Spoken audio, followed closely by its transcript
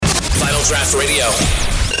Final Draft Radio.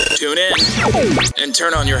 Tune in and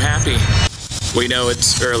turn on your happy. We know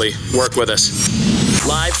it's early. Work with us.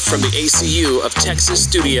 Live from the ACU of Texas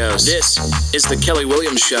Studios, this is The Kelly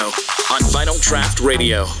Williams Show on Final Draft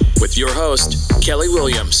Radio with your host, Kelly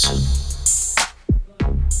Williams.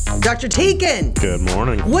 Dr. Tieken. Good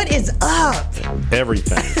morning. What is up?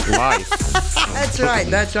 Everything. Life. That's right.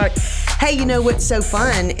 That's right. Hey, you know what's so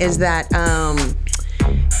fun is that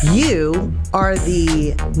you are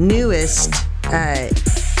the newest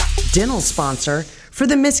dental sponsor for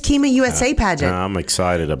the Miss Kima USA pageant. I'm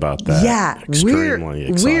excited about that. Yeah, extremely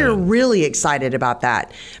excited. We're really excited about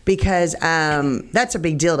that because that's a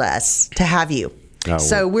big deal to us to have you. Oh,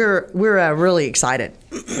 so we're really excited.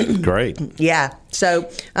 Great. Yeah. So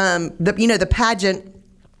the pageant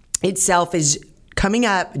itself is coming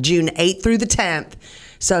up June 8th through the 10th.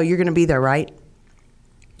 So you're going to be there, right?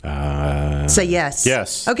 Say yes.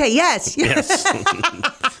 Yes. Okay. Yes. Yes.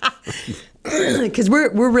 Because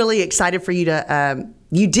we're really excited for you to.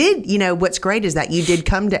 You did. You know what's great is that you did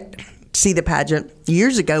come to see the pageant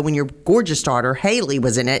years ago when your gorgeous daughter Haley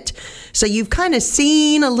was in it. So you've kind of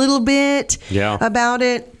seen a little bit about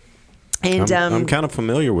it. And I'm kind of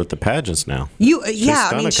familiar with the pageants now. She's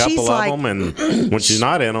done a couple of them, and when she's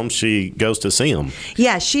not in them, she goes to see them.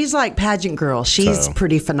 Yeah, she's like pageant girl. She's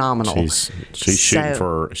pretty phenomenal. She's shooting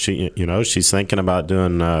for she's thinking about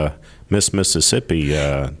doing Miss Mississippi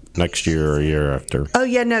next year or a year after. Oh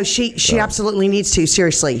yeah, no, she absolutely needs to.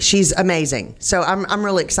 Seriously, she's amazing. So I'm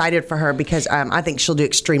really excited for her because I think she'll do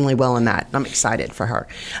extremely well in that. I'm excited for her.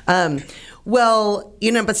 Well,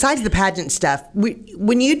 besides the pageant stuff,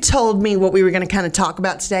 when you told me what we were going to kind of talk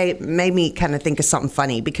about today, it made me kind of think of something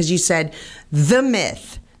funny because you said the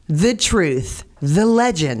myth, the truth, the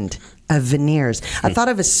legend of veneers. I thought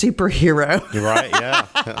of a superhero. You're right, yeah.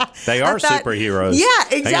 They are superheroes.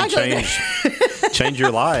 Yeah, exactly. They can change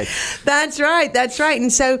your life. That's right.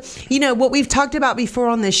 And so, what we've talked about before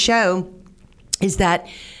on this show is that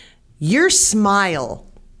your smile,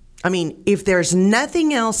 if there's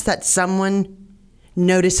nothing else that someone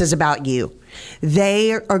notices about you,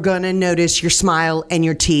 they are going to notice your smile and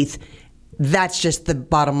your teeth. That's just the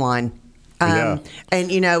bottom line. And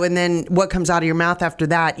then what comes out of your mouth after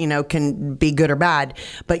that, can be good or bad.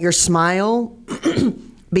 But your smile,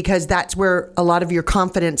 because that's where a lot of your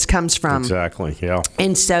confidence comes from. Exactly, yeah.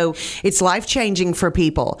 And so it's life-changing for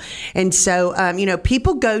people. And so,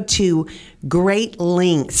 people go to great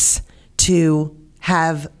lengths to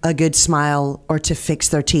have a good smile or to fix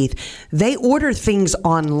their teeth. They order things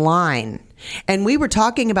online. And we were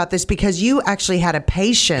talking about this because you actually had a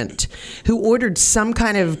patient who ordered some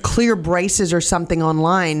kind of clear braces or something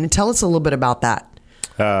online. Tell us a little bit about that.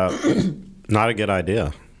 Not a good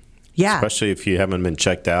idea. Yeah. Especially if you haven't been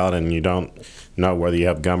checked out and you don't know whether you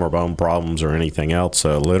have gum or bone problems or anything else.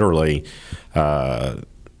 Literally,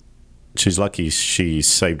 she's lucky she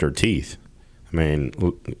saved her teeth.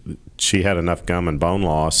 She had enough gum and bone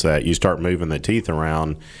loss that you start moving the teeth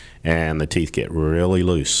around and the teeth get really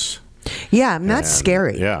loose. Yeah, that's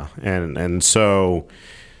scary. Yeah, and so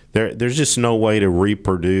there's just no way to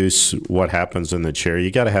reproduce what happens in the chair. You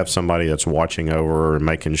got to have somebody that's watching over and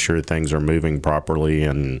making sure things are moving properly,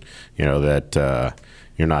 and that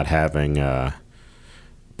you're not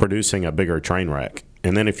producing a bigger train wreck.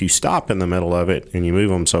 And then if you stop in the middle of it and you move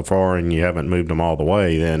them so far and you haven't moved them all the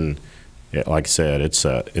way, then like I said, it's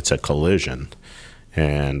a collision,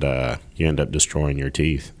 and you end up destroying your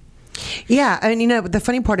teeth. Yeah, and the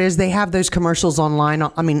funny part is they have those commercials online.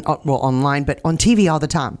 Online, but on TV all the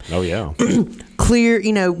time. Oh yeah. Clear,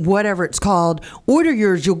 whatever it's called. Order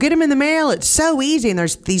yours. You'll get them in the mail. It's so easy. And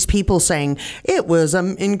there's these people saying it was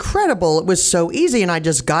incredible. It was so easy, and I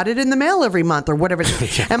just got it in the mail every month or whatever.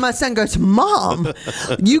 And my son goes, "Mom,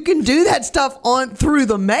 you can do that stuff through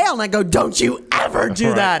the mail." And I go, "Don't you ever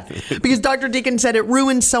do that?" Because Dr. Tieken said it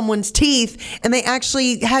ruined someone's teeth, and they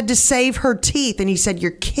actually had to save her teeth. And he said,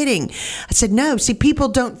 "You're kidding." I said, "No. See, people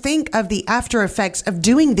don't think of the after effects of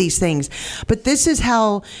doing these things, but this is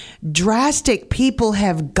how drastic people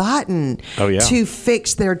have gotten to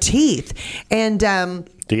fix their teeth." And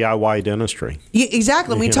DIY dentistry.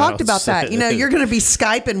 Exactly. We talked about that. You're going to be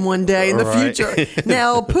Skyping one day in the future.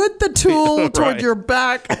 Now put the tool toward your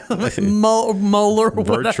back molar,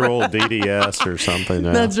 virtual DDS or something.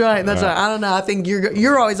 That's right. That's right. I don't know. I think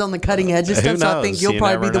you're always on the cutting edge of stuff, so I think you'll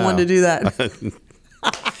probably be the one to do that.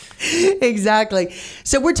 Exactly.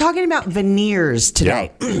 So we're talking about veneers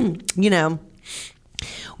today. Yeah.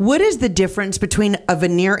 What is the difference between a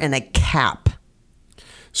veneer and a cap?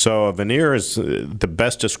 So a veneer is the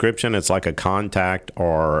best description. It's like a contact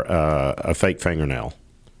or a fake fingernail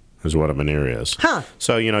is what a veneer is. Huh.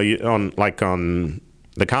 So, on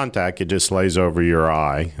the contact, it just lays over your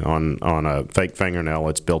eye on a fake fingernail.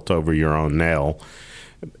 It's built over your own nail.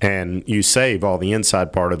 And you save all the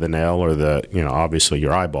inside part of the nail or obviously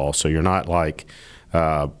your eyeball. So you're not like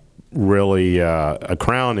really a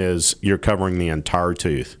crown is you're covering the entire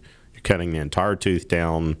tooth. You're cutting the entire tooth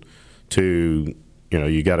down to,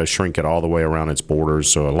 you got to shrink it all the way around its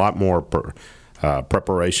borders. So a lot more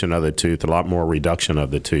preparation of the tooth, a lot more reduction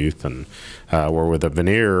of the tooth. And where with a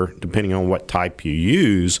veneer, depending on what type you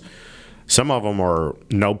use, some of them are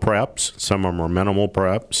no preps, some of them are minimal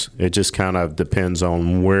preps. It just kind of depends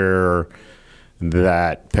on where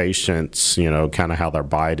that patient's, kind of how their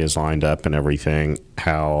bite is lined up and everything,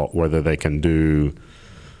 whether they can do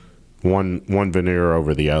one veneer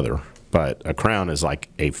over the other. But a crown is like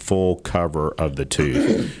a full cover of the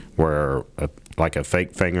tooth, where like a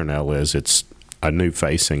fake fingernail is, it's a new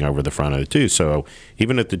facing over the front of the tooth. So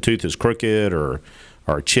even if the tooth is crooked or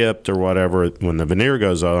chipped or whatever, when the veneer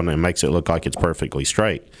goes on, it makes it look like it's perfectly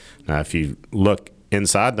straight. Now, if you look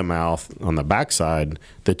inside the mouth on the backside,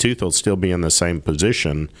 the tooth will still be in the same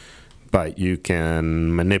position, but you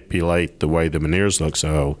can manipulate the way the veneers look.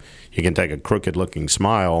 So you can take a crooked looking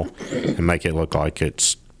smile and make it look like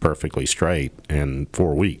it's perfectly straight in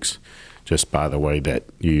 4 weeks, just by the way that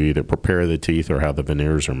you either prepare the teeth or how the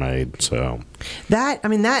veneers are made. So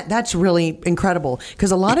that's really incredible,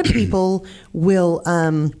 because a lot of people will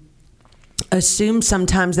assume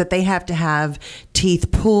sometimes that they have to have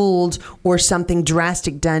teeth pulled or something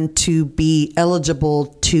drastic done to be eligible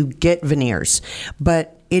to get veneers.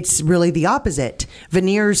 But it's really the opposite.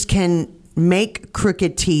 Veneers can make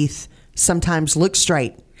crooked teeth sometimes look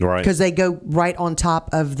straight. Right. Because they go right on top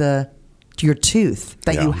of your tooth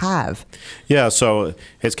that you have. Yeah, so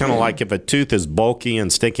it's kind of like if a tooth is bulky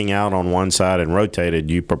and sticking out on one side and rotated,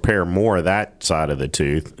 you prepare more of that side of the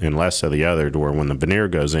tooth and less of the other, to where when the veneer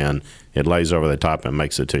goes in, it lays over the top and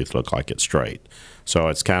makes the tooth look like it's straight. So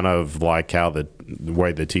it's kind of like how the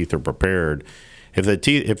way the teeth are prepared. If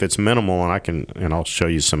it's minimal, and I'll show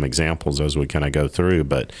you some examples as we kind of go through,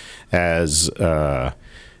 but if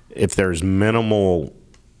there's minimal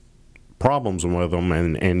problems with them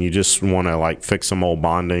and you just want to like fix some old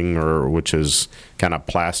bonding, or which is kind of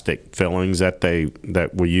plastic fillings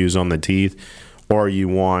that we use on the teeth, or you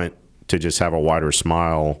want to just have a wider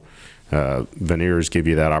smile, veneers give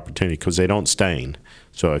you that opportunity because they don't stain.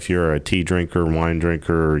 So if you're a tea drinker, wine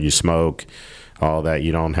drinker, you smoke, all that,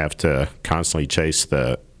 you don't have to constantly chase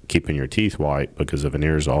keeping your teeth white, because the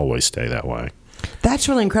veneers always stay that way. That's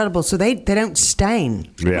really incredible. So they don't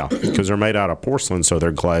stain. Yeah, because they're made out of porcelain, so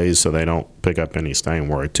they're glazed, so they don't pick up any stain,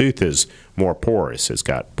 where a tooth is more porous. It's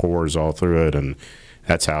got pores all through it, and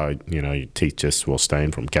that's how, your teeth just will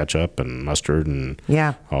stain from ketchup and mustard and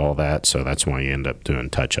all that. So that's why you end up doing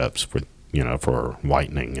touch-ups for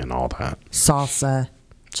whitening and all that. Salsa,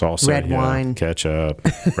 red wine, ketchup,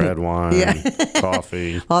 red wine,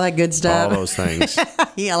 coffee, all that good stuff, all those things.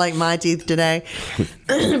 Yeah, like my teeth today.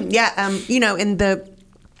 And the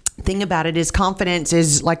thing about it is, confidence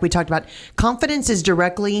is, like we talked about, confidence is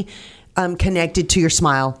directly connected to your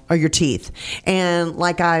smile or your teeth. And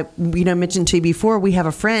like I mentioned to you before, we have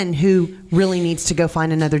a friend who really needs to go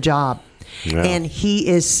find another job. Yeah. And he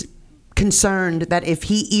is concerned that if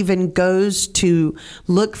he even goes to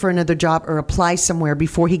look for another job or apply somewhere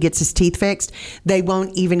before he gets his teeth fixed, they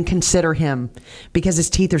won't even consider him because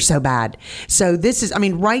his teeth are so bad. So this is,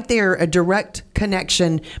 right there, a direct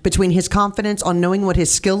connection between his confidence on knowing what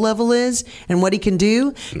his skill level is and what he can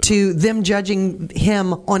do, to them judging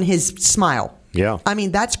him on his smile. Yeah.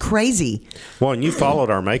 That's crazy. Well, and you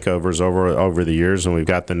followed our makeovers over the years, and we've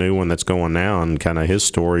got the new one that's going now and kind of his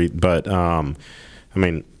story. But,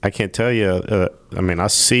 I can't tell you, I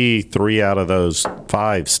see 3 out of those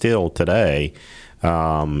 5 still today.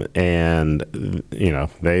 And,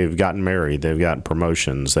 they've gotten married, they've gotten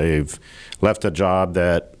promotions, they've left a job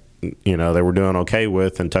that, they were doing okay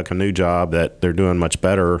with and took a new job that they're doing much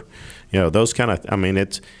better. Those kind of,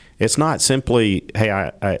 it's not simply, hey,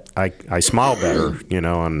 I smile better,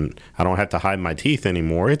 and I don't have to hide my teeth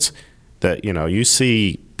anymore. It's that, you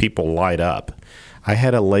see people light up. I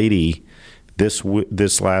had a lady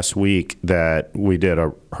this last week that we did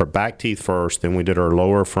her back teeth first, then we did her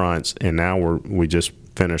lower fronts, and now we just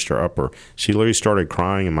finished her upper. She literally started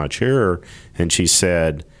crying in my chair, and she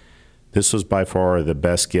said, "This was by far the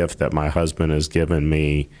best gift that my husband has given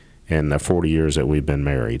me in the 40 years that we've been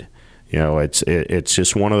married." It's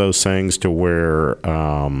just one of those things to where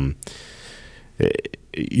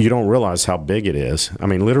you don't realize how big it is.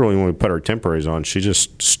 Literally when we put our temporaries on, she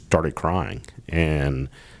just started crying, and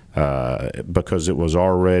because it was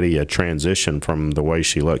already a transition from the way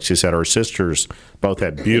she looked. She said her sisters both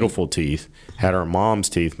had beautiful teeth, had her mom's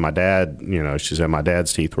teeth. My dad, she said my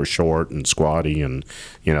dad's teeth were short and squatty, and,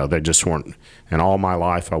 they just weren't. And all my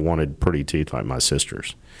life I wanted pretty teeth like my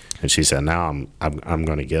sisters. And she said, now I'm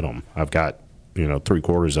going to get them. I've got,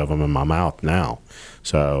 3/4 of them in my mouth now.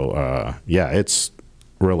 So, it's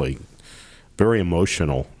really very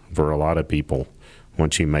emotional for a lot of people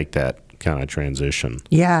once you make that kind of transition.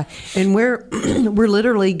 Yeah, and we're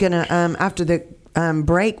literally gonna after the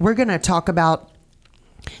break, we're gonna talk about.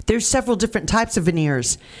 There's several different types of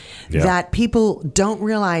veneers that people don't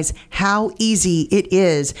realize how easy it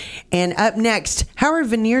is. And up next, how are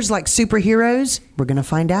veneers like superheroes? We're gonna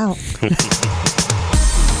find out.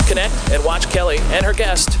 Connect and watch Kelly and her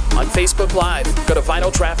guest on Facebook Live. Go to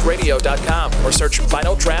VinylDraftRadio.com or search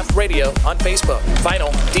Vinyl Draft Radio on Facebook.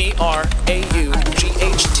 Vinyl, DRAUGHT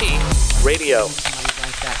Radio.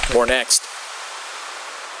 More next.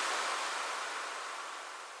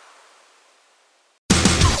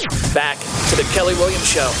 Back to the Kelly Williams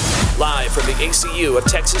Show, live from the ACU of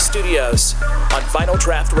Texas Studios on Vinyl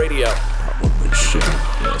Draft Radio. Probably should,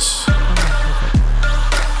 yes.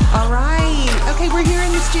 All right. Okay, we're here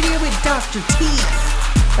in the studio with Dr. T.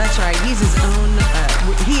 That's right. He's his own,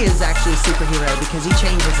 he is actually a superhero because he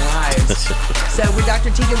changes lives. So we're Dr.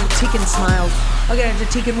 Tieken with Tieken Smiles. Okay, Dr.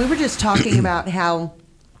 Tieken, we were just talking about how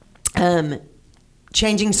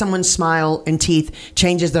changing someone's smile and teeth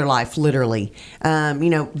changes their life, literally.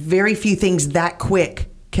 Very few things that quick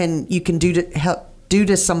you can do to help do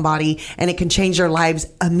to somebody, and it can change their lives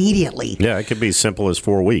immediately. Yeah, it could be as simple as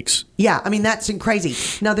 4 weeks. Yeah, I mean, that's crazy.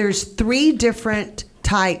 Now, there's 3 different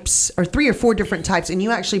types, or 3 or 4 different types, and you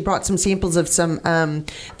actually brought some samples of some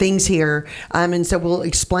things here, and so we'll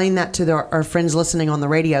explain that to our friends listening on the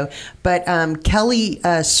radio. But Kelly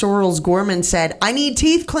Sorrells Gorman said, I need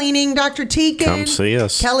teeth cleaning, Dr. Tieken. Come see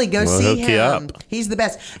us. Kelly, we'll see him. You up. He's the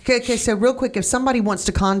best. Okay, so real quick, if somebody wants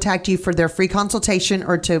to contact you for their free consultation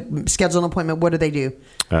or to schedule an appointment, what do they do?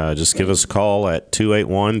 Just give us a call at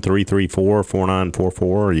 281-334-4944,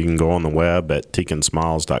 or you can go on the web at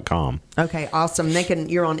tiekensmiles.com. Okay, awesome.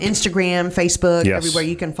 You're on Instagram, Facebook, yes, everywhere.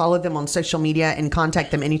 You can follow them on social media and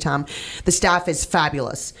contact them anytime. The staff is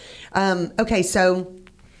fabulous. Okay, so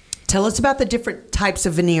tell us about the different types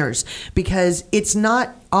of veneers, because it's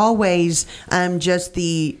not always just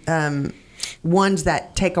the ones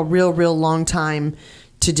that take a real long time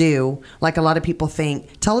to do, like a lot of people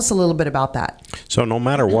think. Tell us a little bit about that. So no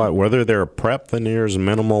matter what, whether they're prep veneers,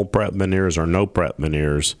 minimal prep veneers, or no prep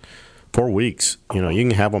veneers, 4 weeks, you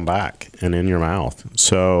can have them back and in your mouth.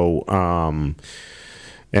 So,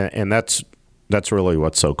 and that's really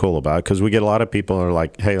what's so cool about it, because we get a lot of people who are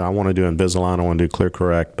like, hey, I want to do Invisalign, I want to do Clear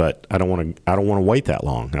Correct, but I don't want to wait that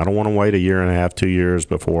long. I don't want to wait 1.5 years, 2 years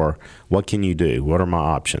before. What can you do? What are my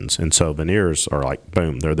options? And so veneers are like,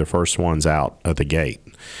 boom, they're the first ones out of the gate.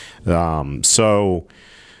 So,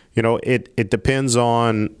 it depends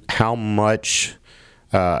on how much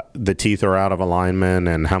the teeth are out of alignment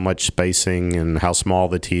and how much spacing and how small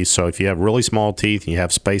the teeth. So if you have really small teeth, you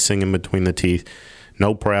have spacing in between the teeth,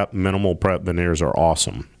 no prep, minimal prep veneers are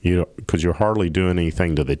awesome, because you're hardly doing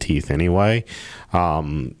anything to the teeth anyway.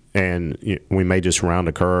 And we may just round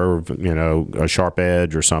a curve, a sharp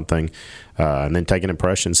edge or something, and then take an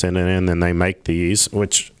impression, send it in. Then they make these,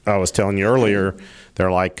 which I was telling you earlier,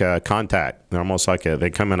 they're like contact. They're almost like they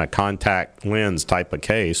come in a contact lens type of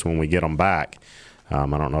case when we get them back. I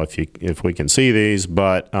don't know if we can see these,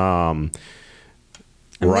 but right.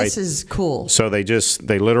 This is cool. So they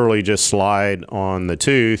literally just slide on the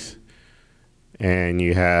tooth, and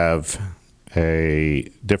you have a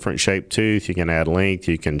different shaped tooth. You can add length.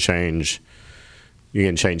 You can change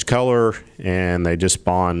color, and they just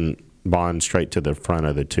bond straight to the front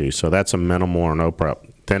of the tooth. So that's a minimal or no prep.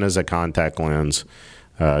 Then as a contact lens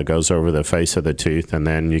goes over the face of the tooth, and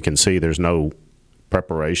then you can see there's no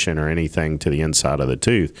preparation or anything to the inside of the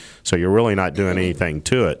tooth, so you're really not doing anything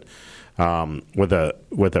to it. With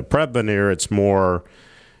a prep veneer, it's more,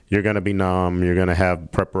 you're going to be numb, you're going to have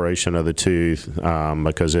preparation of the tooth,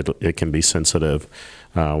 because it can be sensitive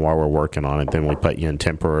while we're working on it. Then we put you in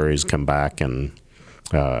temporaries, come back, and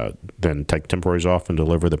then take temporaries off and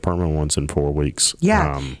deliver the permanent ones in 4 weeks.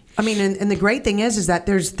 Yeah. I mean, and the great thing is that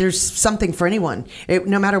there's something for anyone.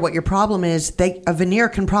 No matter what your problem is, a veneer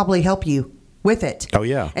can probably help you with it. Oh,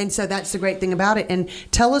 yeah. And so that's the great thing about it. And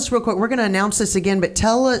tell us real quick, we're going to announce this again, but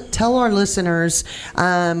tell our listeners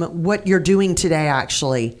what you're doing today,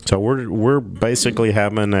 actually. So we're basically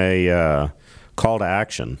having a call to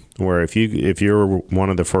action, where if you're one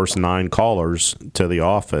of the first 9 callers to the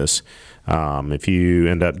office, if you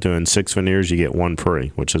end up doing 6 veneers, you get 1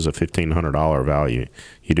 free, which is a $1,500 value.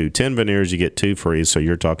 You do 10 veneers, you get 2 free, so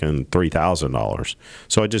you're talking $3,000.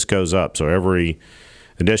 So it just goes up. So every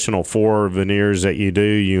additional 4 veneers that you do,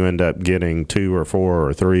 you end up getting 2 or 4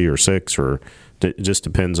 or 3 or 6, or it just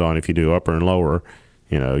depends on if you do upper and lower.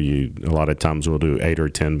 You know, a lot of times we'll do 8 or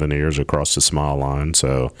 10 veneers across the smile line.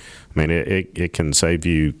 So, I mean, it can save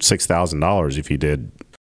you $6,000 if you did.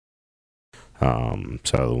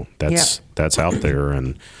 So that's out there,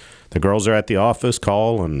 and the girls are at the office.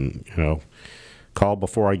 Call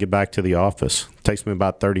before I get back to the office. It takes me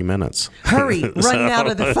about 30 minutes. Hurry, running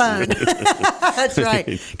out of the phone. That's right,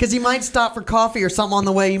 because you might stop for coffee or something on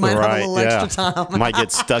the way. You might have a little extra time. Might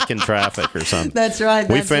get stuck in traffic or something. That's right.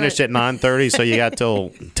 We finished at 9:30, so you got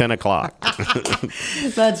till 10 o'clock.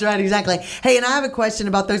 That's right, exactly. Hey, and I have a question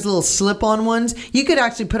about those little slip-on ones. You could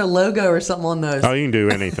actually put a logo or something on those. Oh, you can do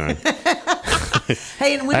anything.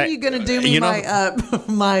 Hey, and when are you going to do me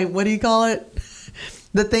my what do you call it?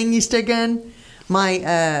 The thing you stick in?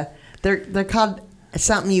 They're called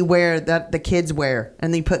something you wear that the kids wear,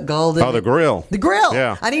 and they put gold in. Oh, the grill. The grill.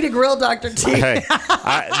 Yeah. I need a grill, Dr. T. Hey,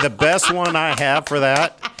 the best one I have for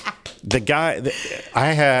that, there's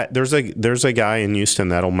a guy in Houston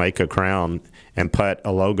that'll make a crown and put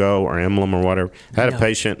a logo or emblem or whatever. I had a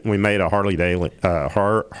patient, we made a Harley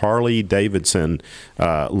Davidson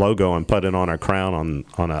logo and put it on a crown on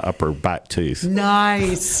an upper back tooth.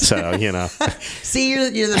 Nice. So, you know. See, you're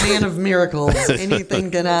the man of miracles. Anything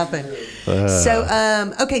can happen. So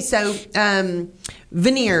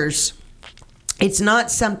veneers. It's not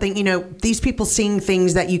something, these people seeing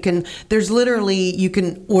things that you can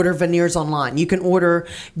order veneers online. You can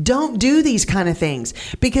don't do these kind of things.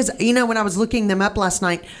 Because, when I was looking them up last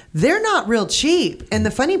night, they're not real cheap. And the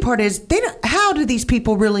funny part is, how do these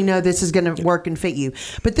people really know this is going to work and fit you?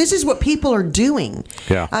 But this is what people are doing.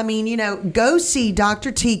 Yeah. I mean, go see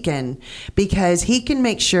Dr. Tieken, because he can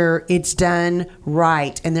make sure it's done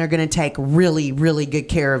right. And they're going to take really, really good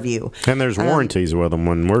care of you. And there's warranties with them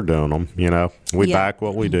when we're doing them, We back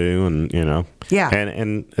what we do, and and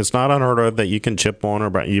it's not unheard of that you can chip on,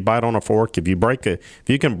 or you bite on a fork. If you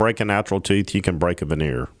can break a natural tooth, you can break a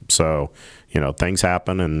veneer. So things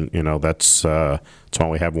happen, and that's why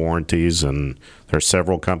we have warranties. And there's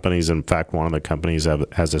several companies. In fact, one of the companies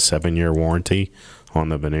has a 7-year warranty on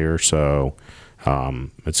the veneer. So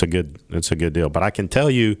it's a good deal. But I can tell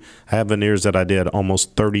you, I have veneers that I did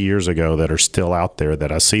almost 30 years ago that are still out there,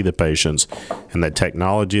 that I see the patients, and the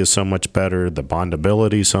technology is so much better, the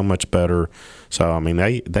bondability is so much better. So, I mean,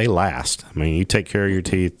 they last. I mean, you take care of your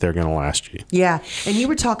teeth, they're going to last you. Yeah. And you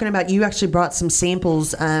were talking about, you actually brought some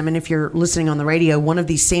samples, and if you're listening on the radio, one of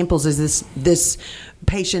these samples is this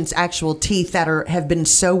patient's actual teeth that have been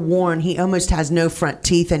so worn, he almost has no front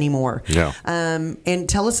teeth anymore. Yeah. And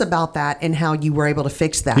tell us about that and how you were able to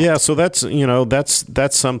fix that. Yeah, so that's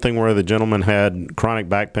something where the gentleman had chronic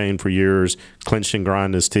back pain for years, clenched and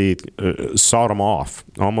grind his teeth, sawed them off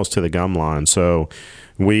almost to the gum line. So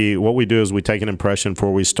what we do is we take an impression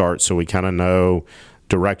before we start, so we kind of know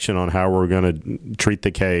direction on how we're going to treat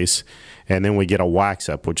the case, and then we get a wax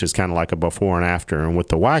up, which is kind of like a before and after. And with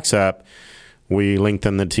the wax up, we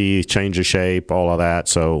lengthen the teeth, change the shape, all of that.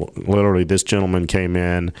 So literally, this gentleman came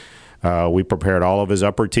in. We prepared all of his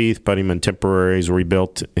upper teeth, put him in temporaries,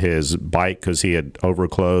 rebuilt his bite because he had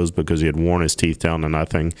overclosed because he had worn his teeth down to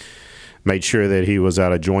nothing. Made sure that he was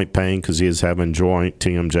out of joint pain because he is having joint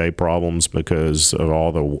TMJ problems because of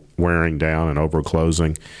all the wearing down and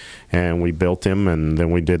overclosing. And we built him, and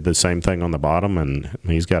then we did the same thing on the bottom, and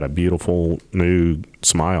he's got a beautiful new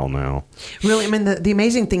smile now. Really, I mean, the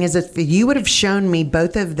amazing thing is, if you would have shown me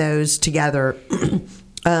both of those together,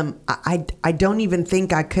 I don't even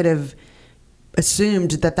think I could have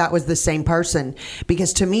assumed that was the same person,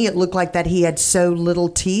 because to me it looked like that he had so little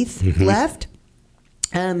teeth left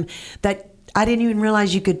that I didn't even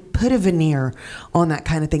realize you could put a veneer on that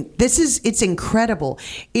kind of thing. It's incredible.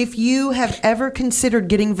 If you have ever considered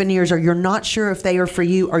getting veneers, or you're not sure if they are for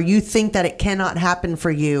you, or you think that it cannot happen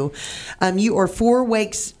for you, you are 4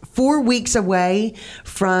 weeks away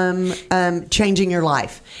from changing your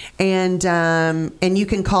life. And you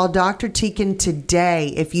can call Dr. Tieken today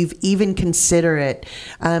if you've even considered it.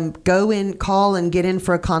 Go in, call and get in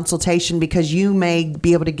for a consultation, because you may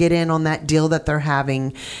be able to get in on that deal that they're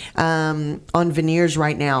having on veneers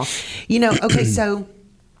right now. Okay, so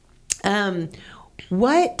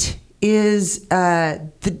what is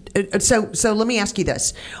so let me ask you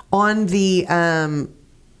this. On the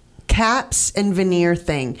caps and veneer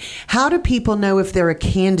thing, how do people know if they're a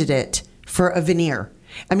candidate for a veneer?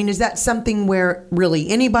 I mean, is that something where really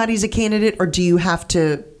anybody's a candidate, or do you have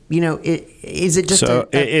to, is it just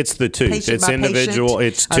it's the tooth. It's individual.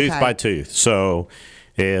 Patient? It's tooth by tooth. So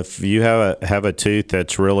if you have a tooth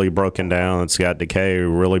that's really broken down, it's got decay,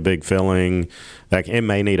 really big filling, like it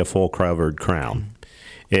may need a full covered crown.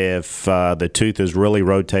 If the tooth is really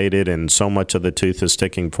rotated and so much of the tooth is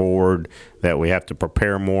sticking forward that we have to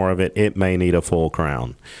prepare more of it, it may need a full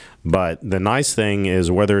crown. But the nice thing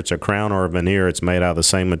is whether it's a crown or a veneer, it's made out of the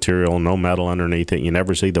same material, no metal underneath it. You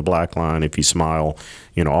never see the black line if you smile.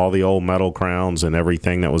 All the old metal crowns and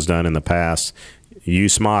everything that was done in the past, you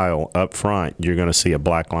smile up front, you're going to see a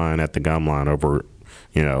black line at the gum line over,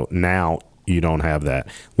 now you don't have that.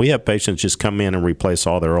 We have patients just come in and replace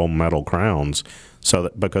all their old metal crowns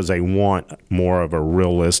because they want more of a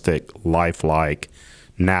realistic, lifelike,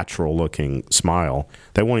 natural-looking smile.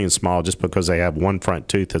 They won't even smile just because they have one front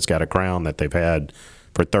tooth that's got a crown that they've had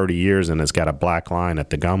for 30 years and it's got a black line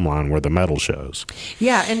at the gum line where the metal shows.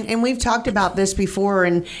 Yeah, and we've talked about this before,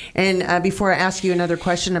 and before I ask you another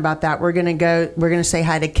question about that, we're gonna say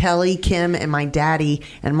hi to Kelly, Kim, and my daddy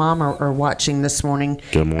and mom are watching this morning.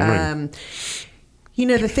 Good morning.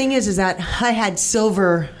 The thing is that I had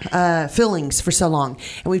silver fillings for so long,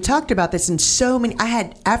 and we've talked about this, and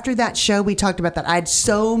after that show we talked about that. I had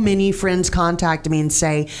so many friends contact me and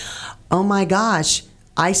say, "Oh my gosh,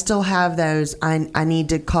 I still have those. I need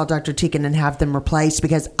to call Dr. Tieken and have them replaced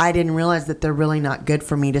because I didn't realize that they're really not good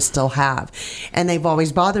for me to still have." And they've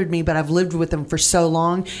always bothered me, but I've lived with them for so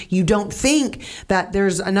long. You don't think that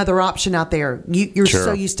there's another option out there. You're Sure.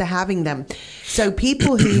 so used to having them. So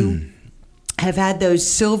people who have had those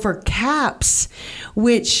silver caps,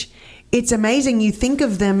 which it's amazing. You think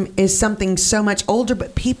of them as something so much older,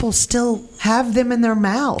 but people still have them in their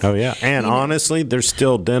mouth. Oh, yeah. And honestly, there's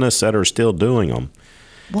still dentists that are still doing them.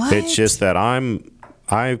 What? It's just that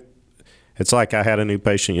it's like I had a new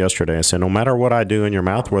patient yesterday. I said, no matter what I do in your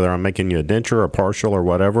mouth, whether I'm making you a denture or partial or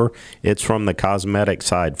whatever, it's from the cosmetic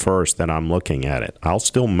side first that I'm looking at it. I'll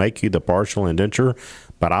still make you the partial and denture,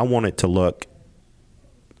 but I want it to look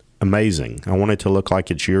amazing. I want it to look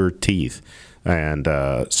like it's your teeth. And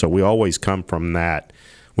so we always come from that.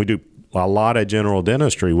 We do a lot of general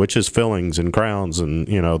dentistry, which is fillings and crowns and,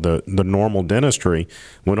 the normal dentistry.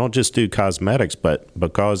 We don't just do cosmetics, but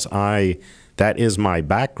because that is my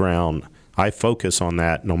background, I focus on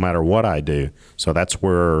that no matter what I do. So that's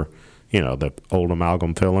where, the old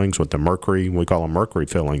amalgam fillings with the mercury, we call them mercury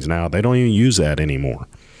fillings now. They don't even use that anymore.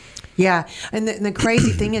 Yeah, and the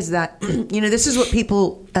crazy thing is that, this is what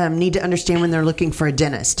people need to understand when they're looking for a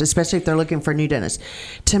dentist, especially if they're looking for a new dentist.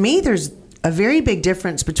 To me, there's a very big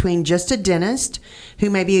difference between just a dentist who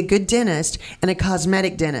may be a good dentist and a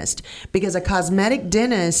cosmetic dentist. Because a cosmetic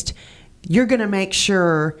dentist, you're going to make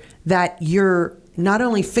sure that you're not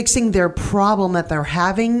only fixing their problem that they're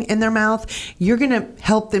having in their mouth, you're going to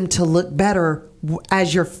help them to look better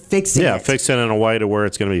as you're fixing it. Yeah, fix it in a way to where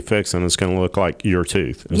it's going to be fixed and it's going to look like your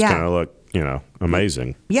tooth. It's going to look,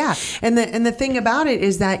 amazing. Yeah, and the thing about it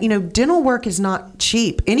is that, dental work is not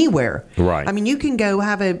cheap anywhere. Right. I mean, you can go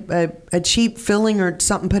have a cheap filling or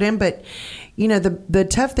something put in, but, the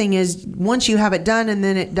tough thing is once you have it done and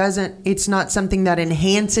then it's not something that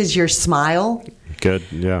enhances your smile. Good,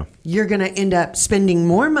 yeah. You're going to end up spending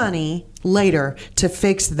more money later to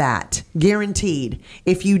fix that, guaranteed.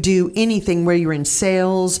 If you do anything where you're in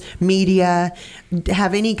sales, media,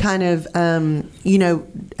 have any kind of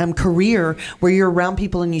career where you're around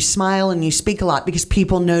people and you smile and you speak a lot because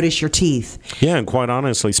people notice your teeth. Yeah, and quite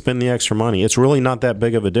honestly, spend the extra money. It's really not that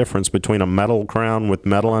big of a difference between a metal crown with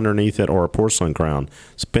metal underneath it or a porcelain crown.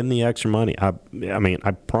 Spend the extra money.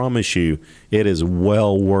 I promise you, it is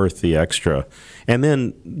well worth the extra. And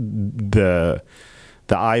then the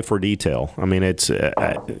eye for detail. I mean, it's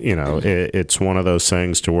it's one of those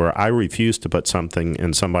things to where I refuse to put something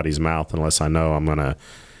in somebody's mouth unless I know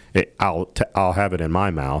I'll have it in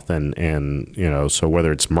my mouth, and so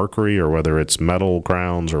whether it's mercury or whether it's metal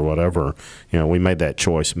crowns or whatever, we made that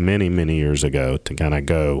choice many years ago to kind of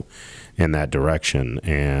go in that direction.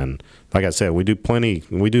 And like I said, we do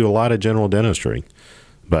a lot of general dentistry,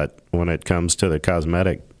 but when it comes to the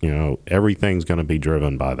cosmetic, everything's going to be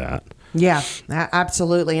driven by that. Yeah,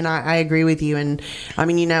 absolutely. And I agree with you. And I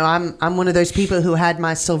mean, I'm one of those people who had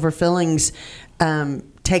my silver fillings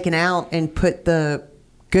taken out and put the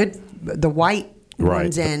white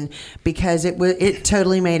ones in, because it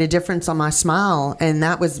totally made a difference on my smile, and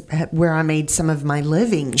that was where I made some of my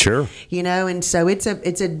living. Sure. And so it's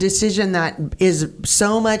a decision that is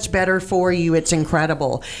so much better for you. It's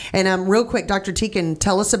incredible. And real quick, Dr. Tieken,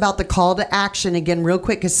 tell us about the call to action again, real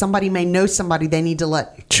quick, because somebody may know somebody they need to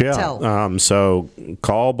tell. So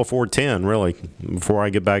call before 10, really, before I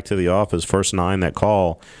get back to the office. First 9 that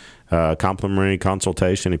call, complimentary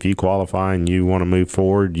consultation. If you qualify and you want to move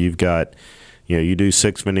forward, you've got, you do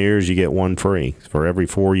 6 veneers, you get 1 free. For every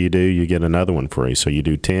 4 you do, you get another one free. So you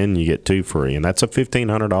do 10, you get 2 free, and that's a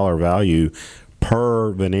 $1,500 value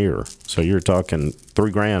per veneer. So you're talking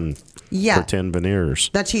 $3,000 for 10 veneers.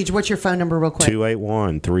 That's huge. What's your phone number, real quick?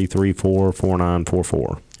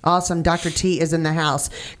 281-334-4944. Awesome. Dr. T is in the house.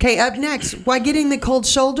 Okay, up next, why getting the cold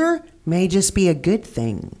shoulder may just be a good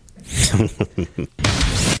thing.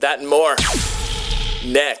 That and more.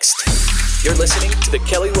 Next. You're listening to The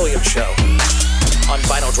Kelly Williams Show on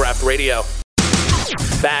Final Draft Radio.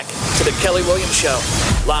 Back to The Kelly Williams Show,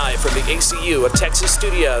 live from the ACU of Texas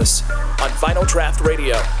Studios on Final Draft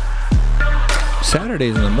Radio.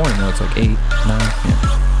 Saturdays in the morning, though, it's like 8, 9, yeah.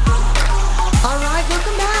 All right,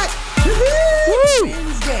 welcome back. Woo-hoo!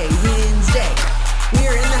 Wednesday. We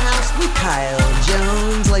are in the house with Kyle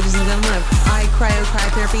Jones, ladies and gentlemen, of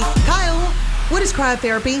Cryotherapy. Kyle, what is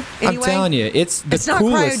cryotherapy? Anyway, I'm telling you, it's the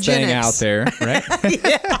coolest thing out there, right?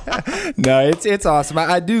 No, it's awesome.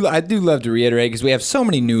 I do love to reiterate, because we have so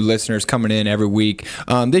many new listeners coming in every week.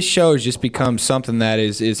 This show has just become something that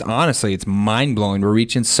is honestly, it's mind blowing. We're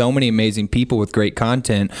reaching so many amazing people with great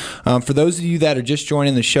content. For those of you that are just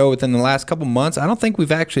joining the show within the last couple months, I don't think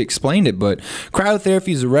we've actually explained it, but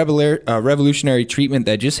cryotherapy is a revolutionary treatment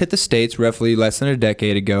that just hit the States roughly less than a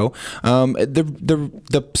decade ago.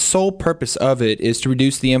 The sole purpose of it is to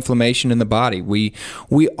reduce the inflammation in the body. We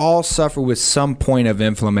all suffer with some point of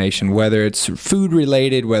inflammation, whether it's food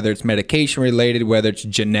related, whether it's medication related, whether it's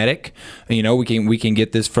genetic. We can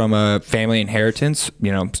get this from a family inheritance.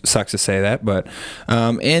 Sucks to say that, but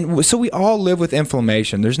and so we all live with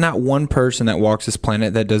inflammation. There's not one person that walks this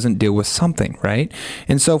planet that doesn't deal with something, right?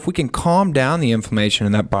 And so if we can calm down the inflammation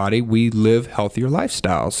in that body, we live healthier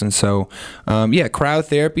lifestyles. And so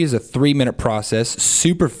cryotherapy is a 3-minute process,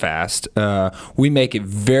 super fast. We make it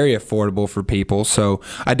very affordable for people. So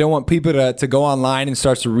I don't want people to go online and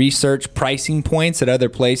start to research pricing points at other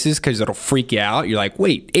places, because it'll freak you out. You're like,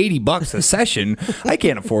 wait, $80 a session? I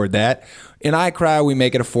can't afford that. In iCryo, we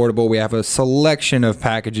make it affordable. We have a selection of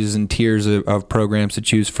packages and tiers of programs to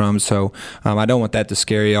choose from. So I don't want that to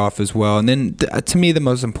scare you off as well. And then to me, the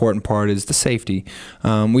most important part is the safety.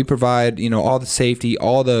 We provide, all the safety,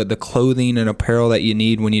 all the clothing and apparel that you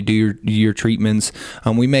need when you do your treatments.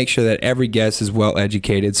 We make sure that every guest is well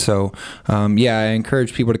educated. So I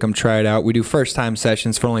encourage people to come try it out. We do first time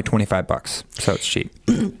sessions for only $25, so it's cheap.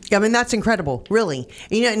 I mean, that's incredible, really.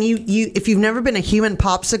 And you if you've never been a human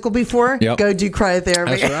popsicle before, go do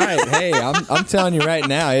cryotherapy. That's right. Hey, I'm telling you right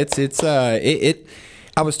now, I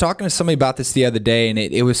was talking to somebody about this the other day, and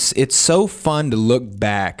it's so fun to look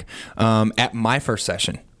back at my first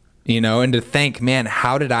session. And to think, man,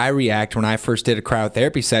 how did I react when I first did a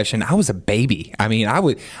cryotherapy session? I was a baby. I mean, I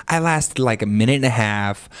lasted like a minute and a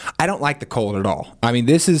half. I don't like the cold at all. I mean,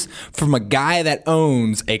 this is from a guy that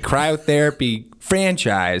owns a cryotherapy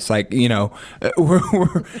franchise. Like,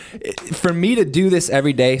 for me to do this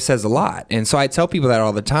every day says a lot. And so I tell people that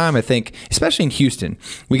all the time. I think, especially in Houston,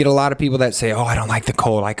 we get a lot of people that say, oh, I don't like the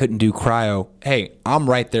cold, I couldn't do cryo. Hey, I'm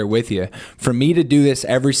right there with you. For me to do this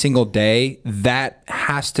every single day, that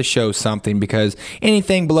has to show something, because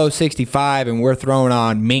anything below 65 and we're throwing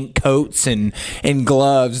on mink coats and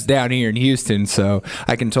gloves down here in Houston. So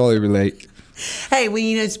I can totally relate. Hey,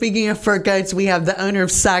 well, speaking of fur coats, we have the owner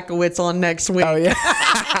of Sackowitz on next week. Oh, yeah.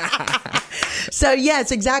 So,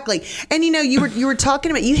 yes, exactly. And, you were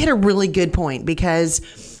talking about, you hit a really good point, because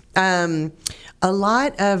a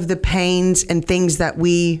lot of the pains and things that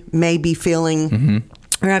we may be feeling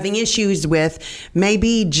or having issues with may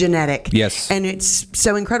be genetic. Yes. And it's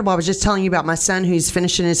so incredible. I was just telling you about my son, who's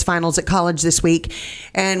finishing his finals at college this week.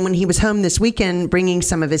 And when he was home this weekend, bringing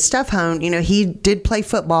some of his stuff home, he did play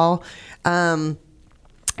football. And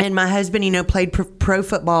my husband, played pro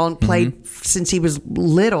football and played since he was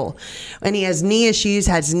little. And he has knee issues,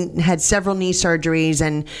 had several knee surgeries.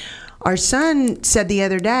 And our son said the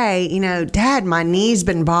other day, Dad, my knee's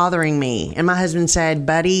been bothering me. And my husband said,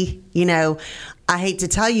 buddy, I hate to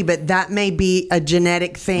tell you, but that may be a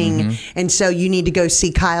genetic thing. And so you need to go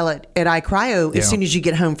see Kyle at iCryo as soon as you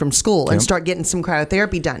get home from school and start getting some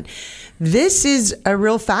cryotherapy done. This is a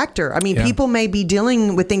real factor. I mean, people may be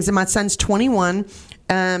dealing with things, and my son's 21.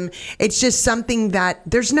 It's just something that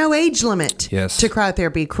there's no age limit to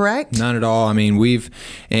cryotherapy, correct? None at all. I mean,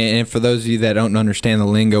 and for those of you that don't understand the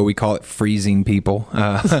lingo, we call it freezing people.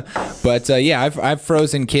 But I've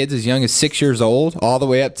frozen kids as young as 6 years old, all the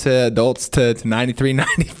way up to adults to 93,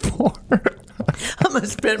 94. I'm going to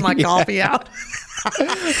spit my coffee out.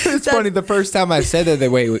 It's funny. The first time I said that, they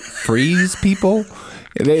wait, freeze people?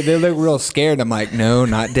 They look real scared. I'm like, no,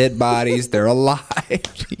 not dead bodies. They're alive.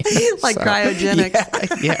 Like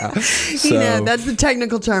cryogenics. Yeah. So, that's the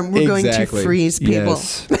technical term. We're going to freeze people.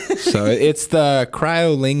 Yes. So it's the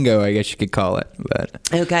cryo lingo, I guess you could call it. But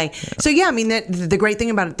okay. So I mean, the great thing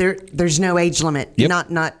about it, there's no age limit. Yep.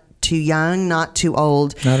 Not too young, not too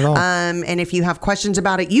old. Not at all. And if you have questions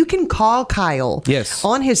about it, you can call Kyle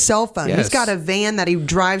on his cell phone. Yes. He's got a van that he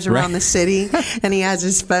drives around the city, and he has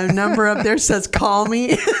his phone number up there, says call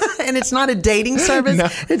me. And it's not a dating service. No.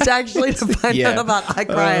 It's actually to find out about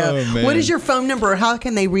iCryo. Oh, what is your phone number? How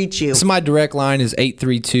can they reach you? So my direct line is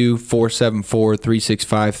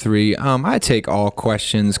 832-474-3653. I take all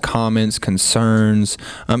questions, comments, concerns,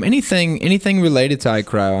 anything related to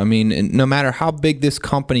iCryo. I mean, no matter how big this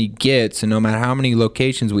company gets and no matter how many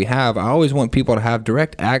locations we have, I always want people to have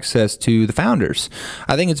direct access to the founders.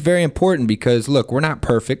 I think it's very important because, look, we're not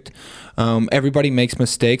perfect. Everybody makes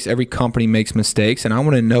mistakes. Every company makes mistakes, and I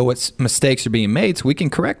want to know what mistakes are being made so we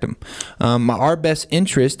can correct them. Our best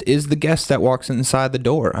interest is the guest that walks inside the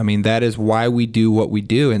door. I mean, that is why we do what we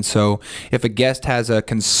do. And so if a guest has a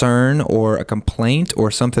concern or a complaint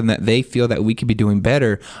or something that they feel that we could be doing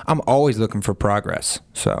better, I'm always looking for progress.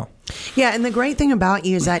 So. Yeah, and the great thing about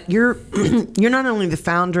you is that you're not only the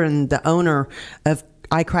founder and the owner of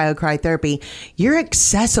iCryo Cryotherapy, you're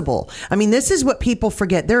accessible. I mean, this is what people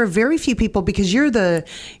forget. There are very few people, because you're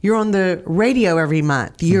on the radio every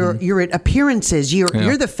month. You're at appearances.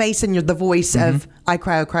 You're the face and you're the voice of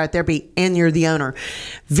iCryo Cryotherapy, and you're the owner.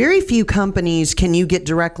 Very few companies can you get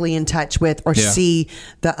directly in touch with or see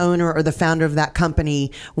the owner or the founder of that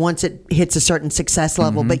company once it hits a certain success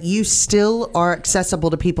level, but you still are accessible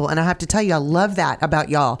to people. And I have to tell you, I love that about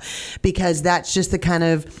y'all, because that's just the kind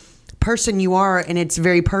of person you are, and it's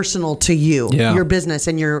very personal to you, your business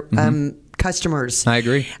and your customers. I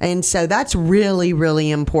agree. And so that's really, really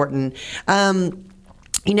important. Kyle,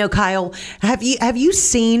 have you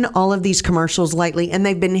seen all of these commercials lately? And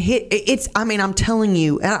they've been hit. I'm telling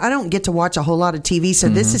you, I don't get to watch a whole lot of TV, so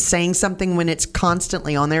this is saying something when it's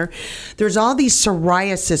constantly on there. There's all these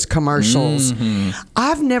psoriasis commercials.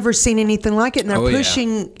 I've never seen anything like it, and they're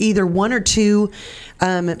pushing either one or two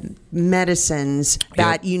medicines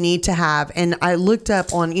that you need to have. And I looked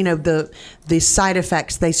up on, the side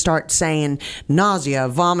effects. They start saying nausea,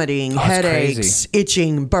 vomiting, headaches,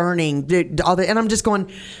 itching, burning, all that. And I'm just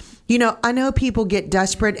going, I know people get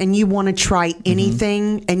desperate and you want to try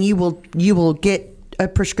anything, and you will get a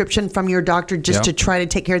prescription from your doctor just to try to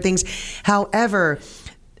take care of things. However,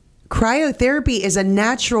 cryotherapy is a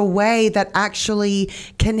natural way that actually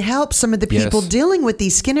can help some of the people dealing with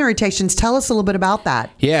these skin irritations. Tell us a little bit about that.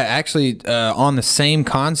 Yeah, actually, on the same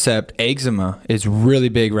concept, eczema is really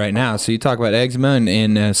big right now. So you talk about eczema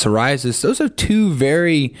and psoriasis. Those are two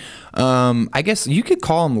very, I guess you could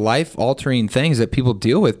call them life-altering things that people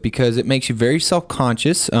deal with, because it makes you very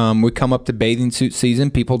self-conscious. We come up to bathing suit season.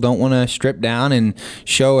 People don't want to strip down and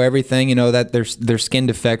show everything, that their skin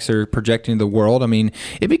defects are projecting to the world. I mean,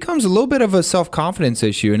 it becomes a little bit of a self-confidence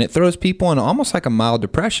issue, and it throws people in almost like a mild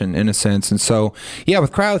depression in a sense. And so,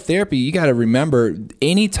 with cryotherapy, you got to remember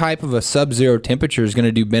any type of a sub-zero temperature is going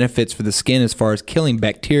to do benefits for the skin as far as killing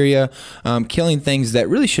bacteria, killing things that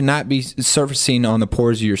really should not be surfacing on the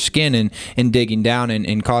pores of your skin and digging down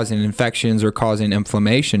and causing infections or causing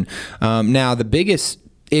inflammation. Now, the biggest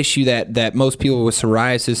issue that most people with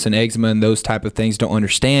psoriasis and eczema and those type of things don't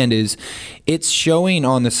understand is it's showing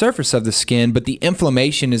on the surface of the skin, but the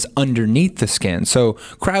inflammation is underneath the skin. So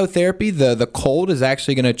cryotherapy, the cold is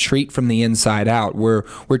actually going to treat from the inside out. We're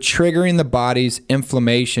triggering the body's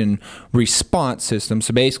inflammation response system.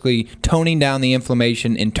 So basically toning down the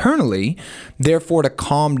inflammation internally, therefore to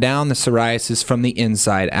calm down the psoriasis from the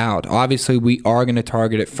inside out. Obviously, we are going to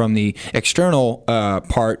target it from the external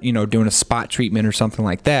part, doing a spot treatment or something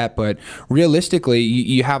like that. But realistically,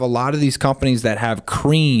 you have a lot of these companies that have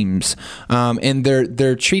creams, and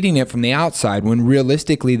they're treating it from the outside when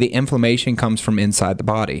realistically the inflammation comes from inside the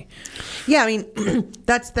body. Yeah, I mean,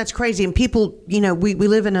 that's crazy. And people, we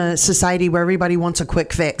live in a society where everybody wants a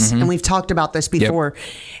quick fix, and we've talked about this before. Yep.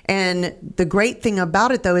 And the great thing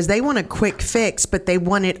about it, though, is they want a quick fix, but they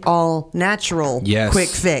want it all natural, quick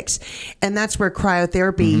fix. And that's where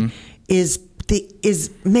cryotherapy is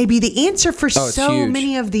is maybe the answer for so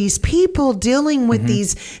many of these people dealing with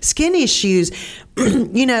these skin issues.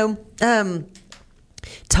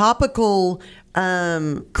 Topical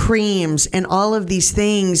creams and all of these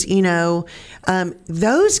things,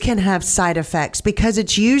 those can have side effects because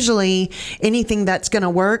it's usually anything that's going to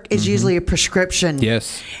work is usually a prescription.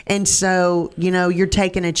 Yes. And so, you're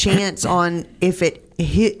taking a chance on if it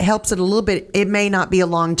helps it a little bit, it may not be a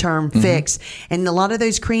long-term fix. And a lot of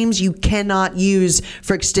those creams you cannot use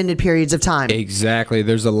for extended periods of time. Exactly.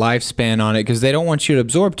 There's a lifespan on it because they don't want you to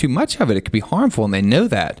absorb too much of it. It could be harmful, and they know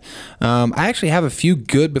that. I actually have a few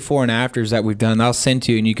good before and afters that we've done. I'll send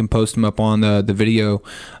to you, and you can post them up on the video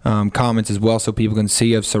comments as well so people can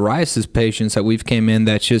see of psoriasis patients that we've came in.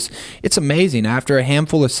 That's just, it's amazing. After a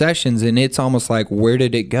handful of sessions, and it's almost like, where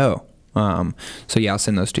did it go? So yeah, I'll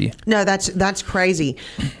send those to you. No, that's crazy.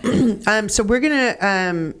 So we're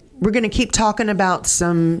gonna keep talking about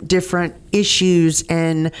some different issues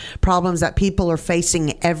and problems that people are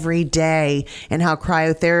facing every day, and how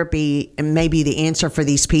cryotherapy may be the answer for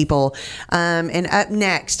these people. And up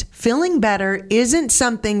next, feeling better isn't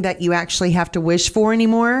something that you actually have to wish for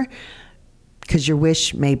anymore, because your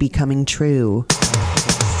wish may be coming true.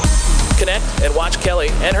 Connect and watch Kelly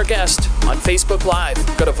and her guest on Facebook Live.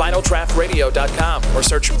 Go to vinyldraftradio.com or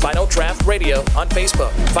search Vinyl Draft Radio on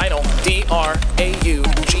Facebook. Vinyl, DRAUGHT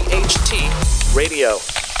Radio.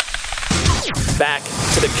 Back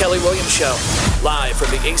to the Kelly Williams Show, live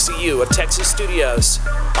from the ACU of Texas Studios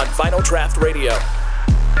on Vinyl Draft Radio.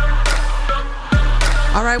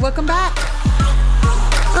 All right, welcome back.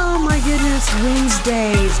 Oh my goodness,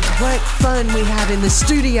 Wednesdays. What fun we have in the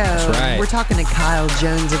studio. That's right. We're talking to Kyle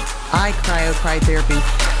Jones of iCryo Cryotherapy.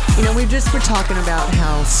 We're talking about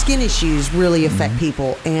how skin issues really affect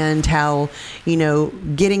people, and how,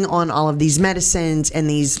 getting on all of these medicines and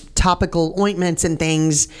these topical ointments and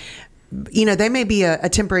things, they may be a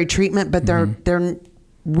temporary treatment, but they're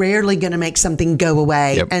rarely going to make something go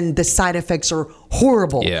away. Yep. And the side effects are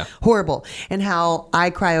horrible. Yeah. Horrible. And how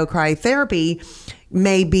iCryo Cryotherapy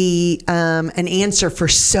may be an answer for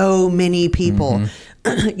so many people.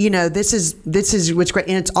 This is what's great,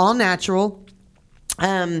 and it's all natural.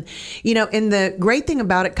 And the great thing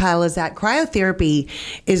about it, Kyle, is that cryotherapy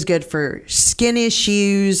is good for skin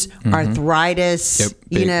issues, arthritis,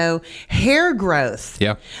 hair growth.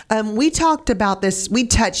 Yeah. We talked about this. We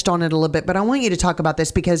touched on it a little bit, but I want you to talk about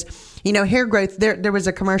this because, hair growth, there was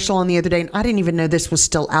a commercial on the other day, and I didn't even know this was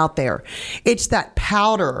still out there. It's that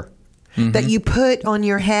powder that you put on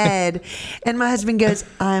your head. And my husband goes,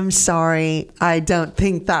 I'm sorry, I don't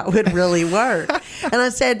think that would really work. And I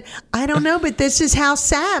said, I don't know, but this is how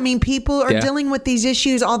sad. I mean, people are dealing with these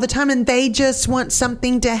issues all the time, and they just want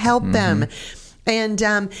something to help them. And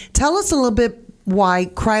tell us a little bit why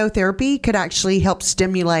cryotherapy could actually help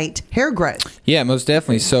stimulate hair growth. Yeah, most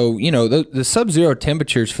definitely. So, the sub-zero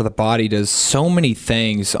temperatures for the body does so many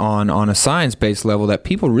things on a science-based level that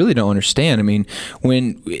people really don't understand. I mean,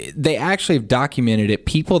 when they actually have documented it,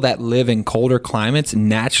 people that live in colder climates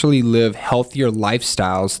naturally live healthier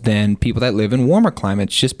lifestyles than people that live in warmer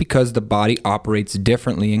climates, just because the body operates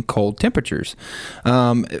differently in cold temperatures.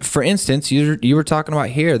 For instance, you were talking about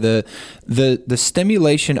hair. The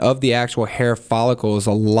stimulation of the actual hair follicle is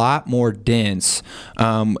a lot more dense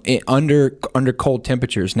under cold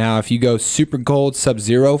temperatures. Now, if you go super cold,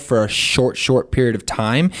 sub-zero for a short period of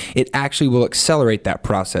time, it actually will accelerate that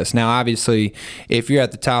process. Now, obviously, if you're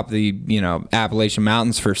at the top of the Appalachian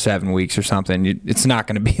Mountains for 7 weeks or something, it's not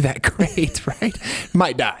going to be that great, right?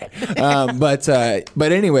 Might die.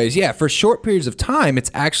 But anyways, yeah, for short periods of time, it's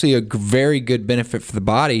actually a very good benefit for the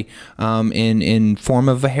body in form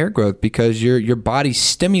of a hair growth, because your body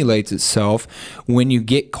stimulates itself when you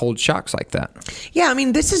get cold shocks like that. Yeah, I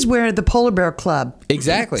mean, this is where the Polar Bear Club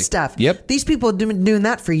stuff. Yep. These people have been doing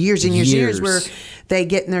that for years and years, where they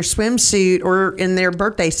get in their swimsuit or in their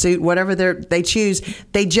birthday suit, whatever they choose.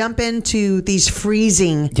 They jump into these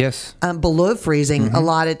freezing, below freezing, a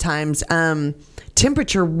lot of times,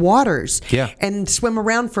 temperature waters, and swim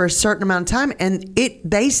around for a certain amount of time, and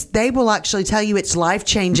they will actually tell you it's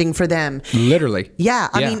life-changing for them. Literally.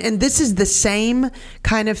 I mean, and this is the same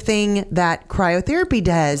kind of thing that cryotherapy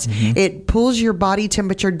does. It pulls your body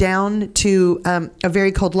temperature down to a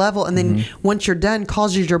very cold level, and then once you're done,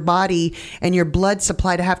 causes your body and your blood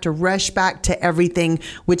supply to have to rush back to everything,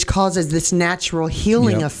 which causes this natural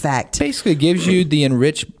healing effect. Basically gives you the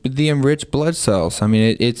enriched blood cells. I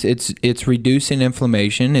mean, it's reducing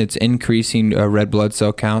inflammation. It's increasing red blood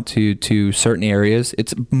cell count to certain areas.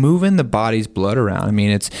 It's moving the body's blood around. I mean,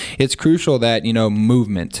 it's crucial that,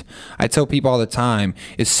 movement. I tell people all the time,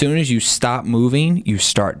 as soon as you stop moving, you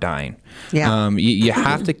start dying. Yeah. You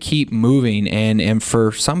have to keep moving, and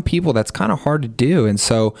for some people that's kind of hard to do. And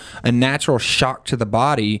so a natural shock to the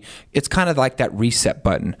body, it's kind of like that reset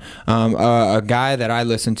button. A guy that I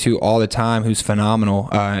listen to all the time who's phenomenal,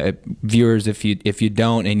 viewers, if you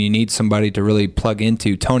don't and you need somebody to really plug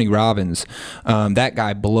into, Tony Robbins. That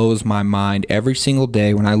guy blows my mind every single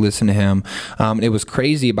day when I listen to him. It was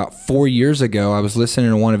crazy. About 4 years ago, I was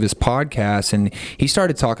listening to one of his podcasts, and he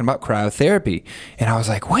started talking about cryotherapy. And I was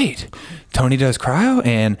like, wait, Tony does cryo?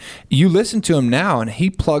 And you listen to him now, and he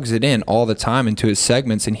plugs it in all the time into his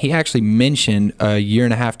segments. And he actually mentioned a year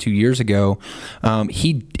and a half, 2 years ago,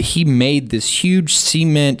 he made this huge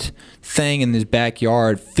cement thing in his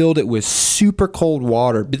backyard, filled it with super cold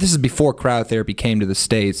water. But this is before cryotherapy came to the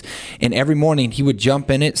States. And every morning he would jump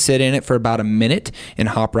in it, sit in it for about a minute, and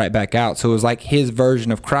hop right back out. So it was like his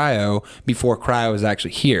version of cryo before cryo was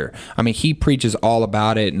actually here. I mean, he preaches all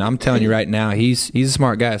about it, and I'm telling you right now, he's a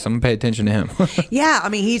smart guy, so I'm gonna pay attention to him. Yeah, I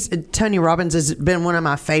mean, Tony Robbins has been one of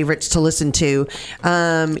my favorites to listen to.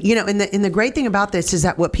 And the great thing about this is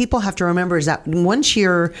that what people have to remember is that once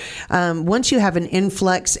you have an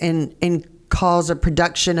influx and cause a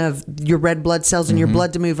production of your red blood cells and your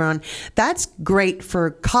blood to move around, that's great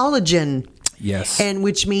for collagen. Yes. And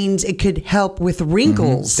which means it could help with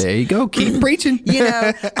wrinkles. There you go. Keep preaching.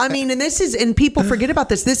 I mean, and people forget about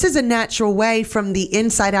this. This is a natural way from the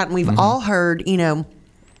inside out. And we've all heard,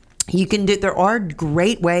 you can do, there are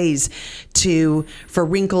great ways for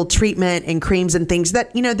wrinkle treatment and creams and things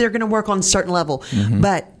that, they're going to work on a certain level.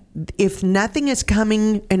 But if nothing is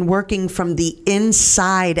coming and working from the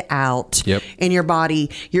inside out in your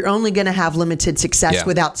body, you're only going to have limited success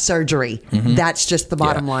without surgery. That's just the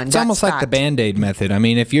bottom line. It's almost like the Band-Aid method. I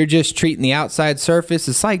mean, if you're just treating the outside surface,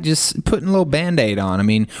 it's like just putting a little Band-Aid on. I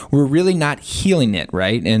mean, we're really not healing it,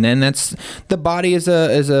 right? And then that's the body is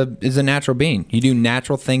a natural being. You do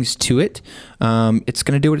natural things to it. It's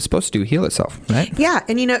going to do what it's supposed to do, heal itself, right? Yeah,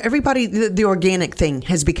 and everybody, the organic thing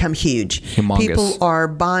has become huge. Humongous. People are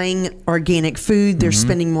buying organic food. They're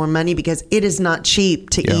spending more money because it is not cheap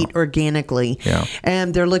to eat organically. Yeah.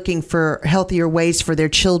 And they're looking for healthier ways for their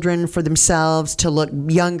children, for themselves, to look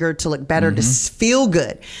younger, to look better, to feel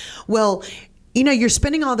good. Well, you're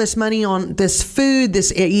spending all this money on this food,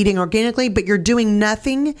 this eating organically, but you're doing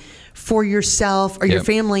nothing for yourself or your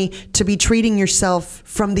family to be treating yourself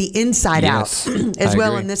from the inside out as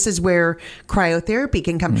well. Agree. And this is where cryotherapy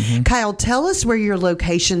can come. Kyle, tell us where your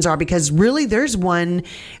locations are, because really there's one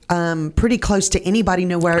pretty close to anybody,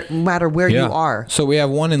 no matter where you are. So we have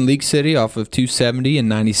one in League City off of 270 and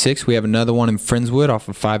 96. We have another one in Friendswood off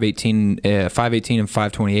of 518 and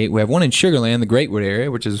 528. We have one in Sugar Land, the Greatwood area,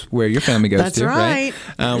 which is where your family goes That's to. Right.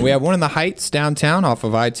 We have one in the Heights downtown off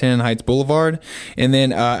of I-10 Heights Boulevard. And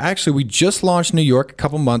then actually we just launched New York a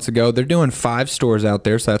couple months ago. They're doing 5 stores out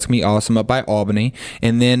there, so that's going to be awesome, up by Albany.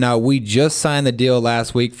 And then we just signed the deal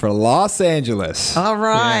last week for Los Angeles. All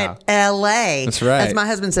right. Yeah. LA. That's right. As my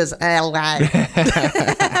husband says, LA.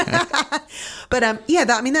 But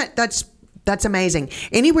that's amazing.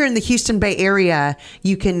 Anywhere in the Houston Bay Area,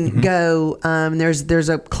 you can go. There's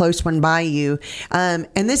a close one by you. And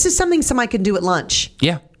this is something somebody can do at lunch.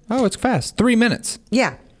 Yeah. Oh, it's fast. 3 minutes.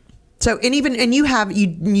 Yeah. So,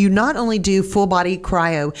 you not only do full body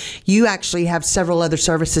cryo, you actually have several other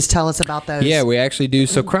services. Tell us about those. Yeah, we actually do.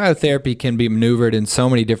 So cryotherapy can be maneuvered in so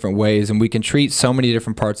many different ways, and we can treat so many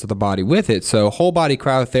different parts of the body with it. So whole body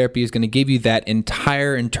cryotherapy is going to give you that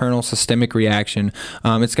entire internal systemic reaction.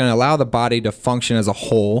 It's going to allow the body to function as a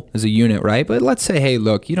whole, as a unit, right? But let's say, hey,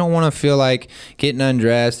 look, you don't want to feel like getting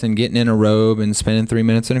undressed and getting in a robe and spending 3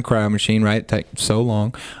 minutes in a cryo machine, right? It takes so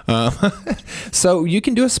long. So you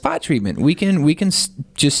can do a spot treatment. We can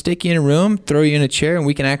just stick you in a room, throw you in a chair, and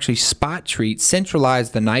we can actually spot treat,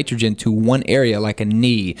 centralize the nitrogen to one area, like a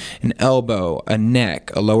knee, an elbow, a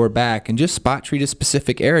neck, a lower back, and just spot treat a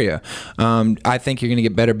specific area. I think you're going to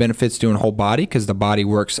get better benefits doing whole body because the body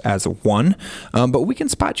works as one. But we can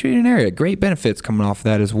spot treat an area. Great benefits coming off of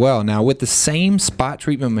that as well. Now, with the same spot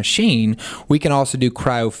treatment machine, we can also do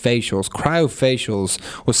cryofacials. Cryofacials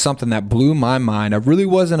was something that blew my mind. I really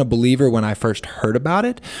wasn't a believer when I first heard about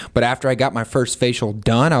it, but after I got my first facial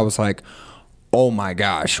done, I was like, oh my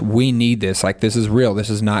gosh, we need this. Like, this is real. This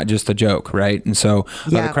is not just a joke, right? And so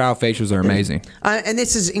the cryofacials are amazing. And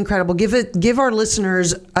this is incredible. Give our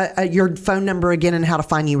listeners your phone number again and how to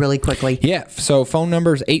find you really quickly. Yeah. So phone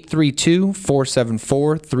number is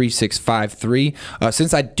 832-474-3653.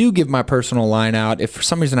 Since I do give my personal line out, if for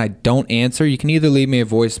some reason I don't answer, you can either leave me a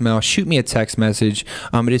voicemail, shoot me a text message.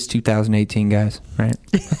 It is 2018, guys, right?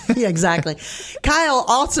 Yeah, exactly. Kyle,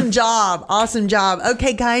 awesome job. Awesome job.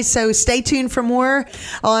 Okay, guys, so stay tuned for for more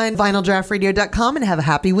on vinyldraftradio.com, and have a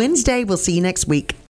happy Wednesday. We'll see you next week.